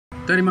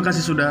Terima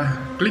kasih sudah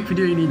klik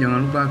video ini.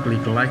 Jangan lupa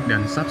klik like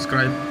dan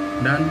subscribe.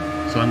 Dan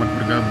selamat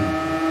bergabung.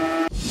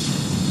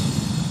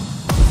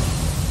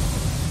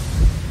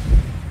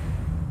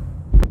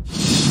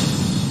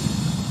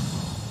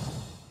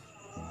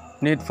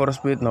 Need for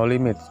Speed No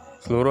Limits.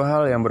 Seluruh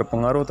hal yang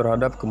berpengaruh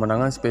terhadap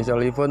kemenangan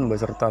special event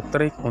beserta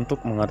trik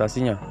untuk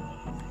mengatasinya.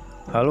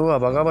 Halo,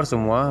 apa kabar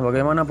semua?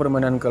 Bagaimana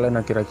permainan kalian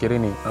akhir-akhir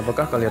ini?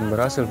 Apakah kalian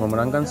berhasil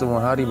memenangkan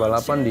semua hari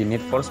balapan di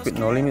Need for Speed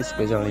No Limits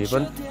special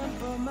event?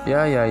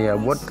 Ya,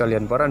 buat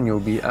kalian para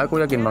newbie,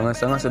 aku yakin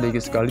banget sangat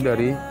sedikit sekali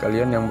dari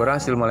kalian yang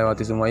berhasil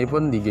melewati semua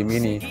event di game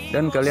ini.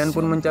 Dan kalian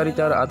pun mencari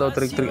cara atau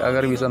trik-trik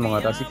agar bisa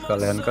mengatasi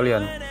kekalahan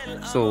kalian.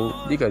 So,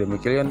 jika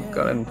demikian,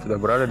 kalian sudah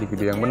berada di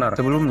video yang benar.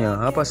 Sebelumnya,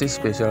 apa sih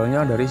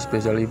spesialnya dari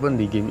special event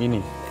di game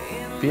ini?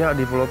 Pihak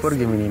developer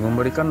game ini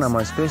memberikan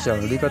nama spesial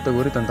di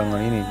kategori tantangan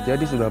ini,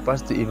 jadi sudah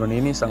pasti event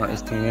ini sangat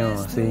istimewa,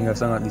 sehingga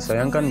sangat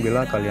disayangkan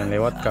bila kalian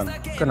lewatkan.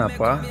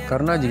 Kenapa?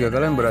 Karena jika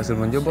kalian berhasil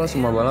menjebol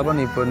semua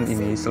balapan event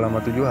ini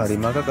selama 7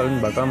 hari, maka kalian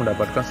bakal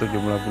mendapatkan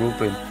sejumlah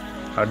blueprint.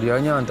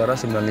 Hadiahnya antara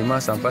 95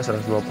 sampai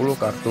 120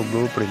 kartu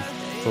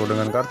blueprint. So,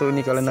 dengan kartu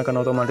ini kalian akan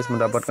otomatis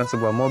mendapatkan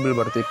sebuah mobil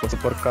bertipe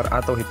supercar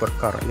atau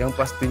hypercar yang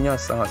pastinya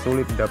sangat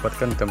sulit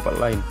didapatkan di tempat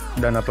lain.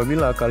 Dan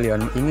apabila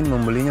kalian ingin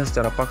membelinya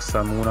secara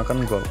paksa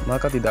menggunakan gold,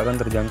 maka tidak akan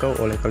terjangkau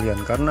oleh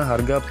kalian karena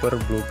harga per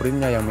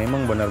blueprintnya yang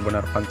memang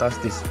benar-benar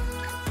fantastis.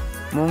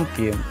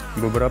 Mungkin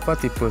beberapa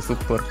tipe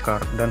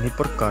supercar dan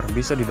hypercar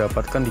bisa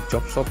didapatkan di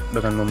chop shop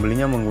dengan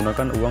membelinya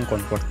menggunakan uang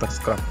converter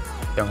scrap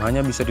yang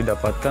hanya bisa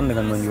didapatkan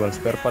dengan menjual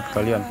spare part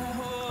kalian.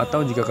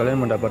 Atau jika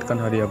kalian mendapatkan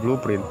hadiah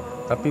blueprint,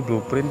 tapi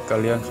blueprint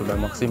kalian sudah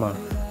maksimal,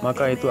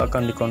 maka itu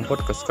akan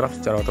dikonvert ke scrap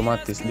secara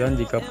otomatis. Dan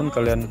jika pun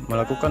kalian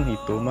melakukan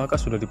itu, maka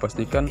sudah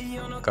dipastikan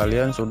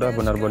kalian sudah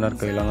benar-benar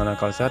kehilangan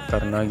akal sehat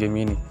karena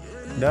game ini.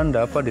 Dan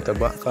dapat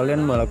ditebak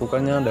kalian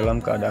melakukannya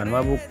dalam keadaan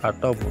mabuk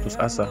atau putus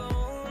asa.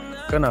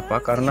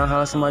 Kenapa? Karena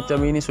hal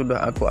semacam ini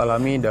sudah aku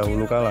alami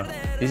dahulu kala.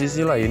 Di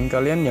sisi lain,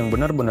 kalian yang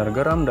benar-benar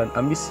geram dan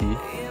ambisi,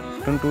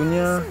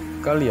 tentunya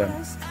kalian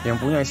yang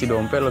punya isi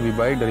dompet lebih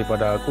baik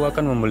daripada aku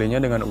akan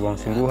membelinya dengan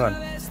uang sungguhan.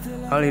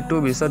 Hal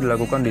itu bisa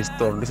dilakukan di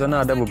store. Di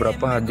sana ada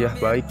beberapa hadiah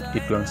baik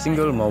itu yang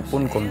single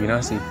maupun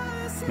kombinasi.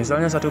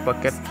 Misalnya satu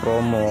paket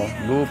promo,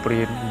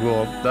 blueprint,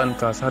 gold, dan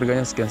cash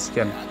harganya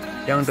sekian-sekian,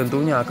 yang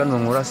tentunya akan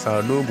menguras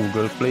saldo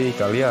Google Play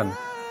kalian.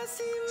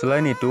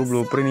 Selain itu,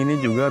 blueprint ini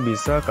juga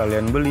bisa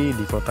kalian beli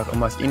di kotak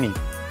emas ini.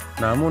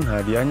 Namun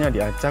hadiahnya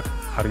diacak,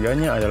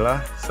 harganya adalah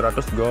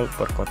 100 gold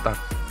per kotak.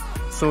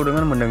 So,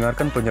 dengan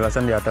mendengarkan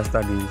penjelasan di atas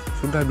tadi,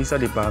 sudah bisa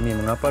dipahami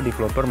mengapa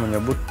developer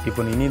menyebut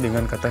event ini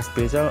dengan kata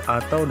spesial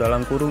atau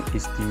dalam kurung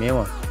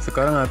istimewa.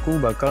 Sekarang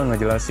aku bakal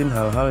ngejelasin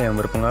hal-hal yang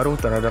berpengaruh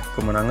terhadap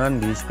kemenangan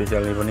di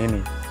special event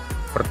ini.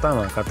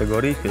 Pertama,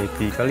 kategori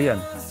VIP kalian.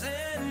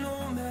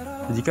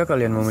 Jika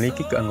kalian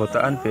memiliki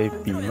keanggotaan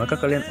VIP, maka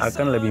kalian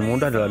akan lebih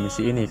mudah dalam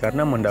misi ini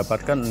karena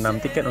mendapatkan 6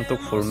 tiket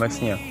untuk full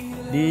max-nya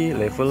di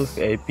level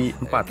VIP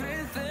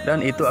 4.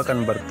 Dan itu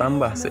akan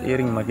bertambah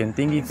seiring makin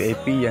tinggi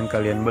VIP yang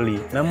kalian beli.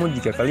 Namun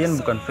jika kalian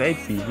bukan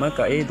VIP,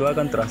 maka itu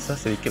akan terasa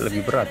sedikit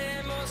lebih berat.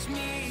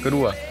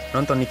 Kedua,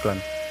 nonton iklan.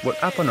 Buat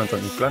apa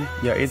nonton iklan?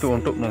 Yaitu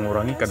untuk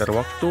mengurangi kadar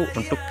waktu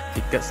untuk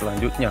tiket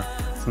selanjutnya.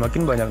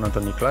 Semakin banyak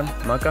nonton iklan,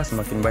 maka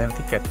semakin banyak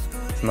tiket.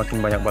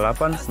 Semakin banyak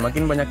balapan,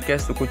 semakin banyak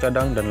cash, suku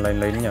cadang, dan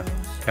lain-lainnya.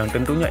 Yang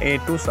tentunya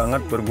itu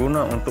sangat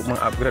berguna untuk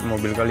mengupgrade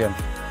mobil kalian.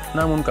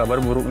 Namun kabar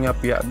buruknya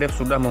pihak dev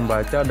sudah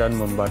membaca dan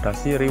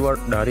membatasi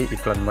reward dari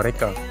iklan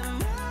mereka.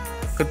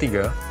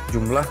 Ketiga,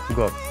 jumlah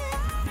gold.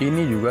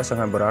 Ini juga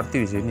sangat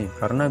berarti di sini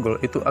karena gold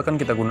itu akan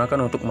kita gunakan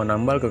untuk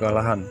menambal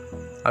kekalahan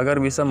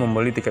agar bisa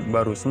membeli tiket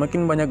baru.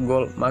 Semakin banyak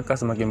gold, maka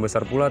semakin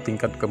besar pula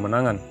tingkat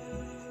kemenangan.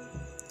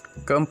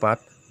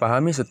 Keempat,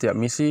 pahami setiap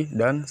misi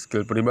dan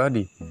skill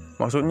pribadi.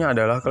 Maksudnya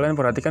adalah kalian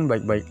perhatikan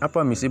baik-baik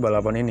apa misi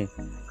balapan ini.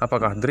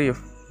 Apakah drift,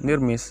 near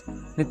miss,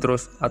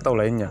 nitrous, atau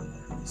lainnya.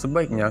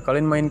 Sebaiknya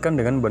kalian mainkan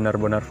dengan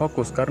benar-benar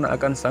fokus karena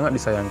akan sangat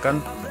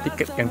disayangkan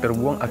tiket yang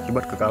terbuang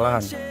akibat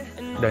kekalahan.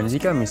 Dan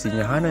jika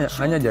misinya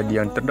hanya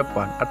jadi yang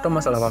terdepan atau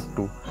masalah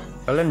waktu,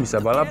 kalian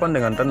bisa balapan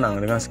dengan tenang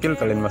dengan skill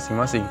kalian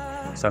masing-masing.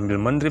 Sambil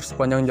mendrift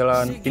sepanjang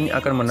jalan, ini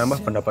akan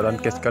menambah pendapatan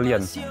cash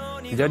kalian.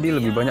 Jadi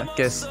lebih banyak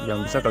cash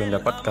yang bisa kalian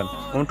dapatkan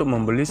untuk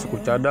membeli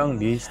suku cadang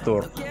di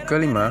store.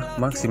 Kelima,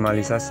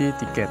 maksimalisasi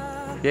tiket.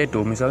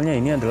 Yaitu misalnya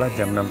ini adalah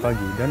jam 6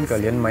 pagi dan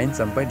kalian main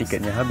sampai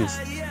tiketnya habis.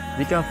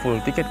 Jika full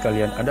tiket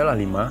kalian adalah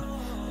 5,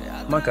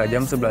 maka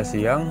jam 11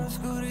 siang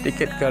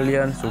tiket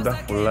kalian sudah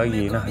full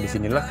lagi. Nah,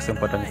 disinilah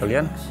kesempatan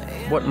kalian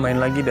buat main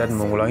lagi dan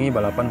mengulangi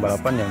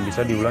balapan-balapan yang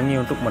bisa diulangi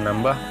untuk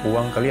menambah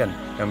uang kalian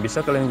yang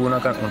bisa kalian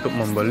gunakan untuk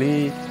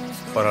membeli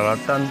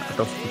peralatan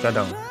atau suku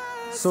cadang.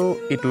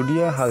 So, itu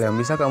dia hal yang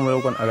bisa kamu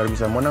lakukan agar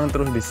bisa menang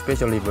terus di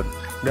special event.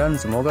 Dan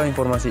semoga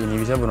informasi ini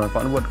bisa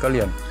bermanfaat buat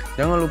kalian.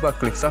 Jangan lupa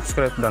klik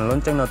subscribe dan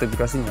lonceng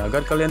notifikasinya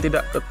agar kalian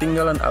tidak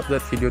ketinggalan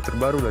update video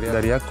terbaru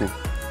dari aku.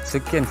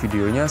 Sekian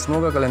videonya,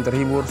 semoga kalian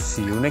terhibur.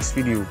 See you next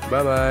video.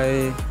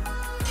 Bye-bye.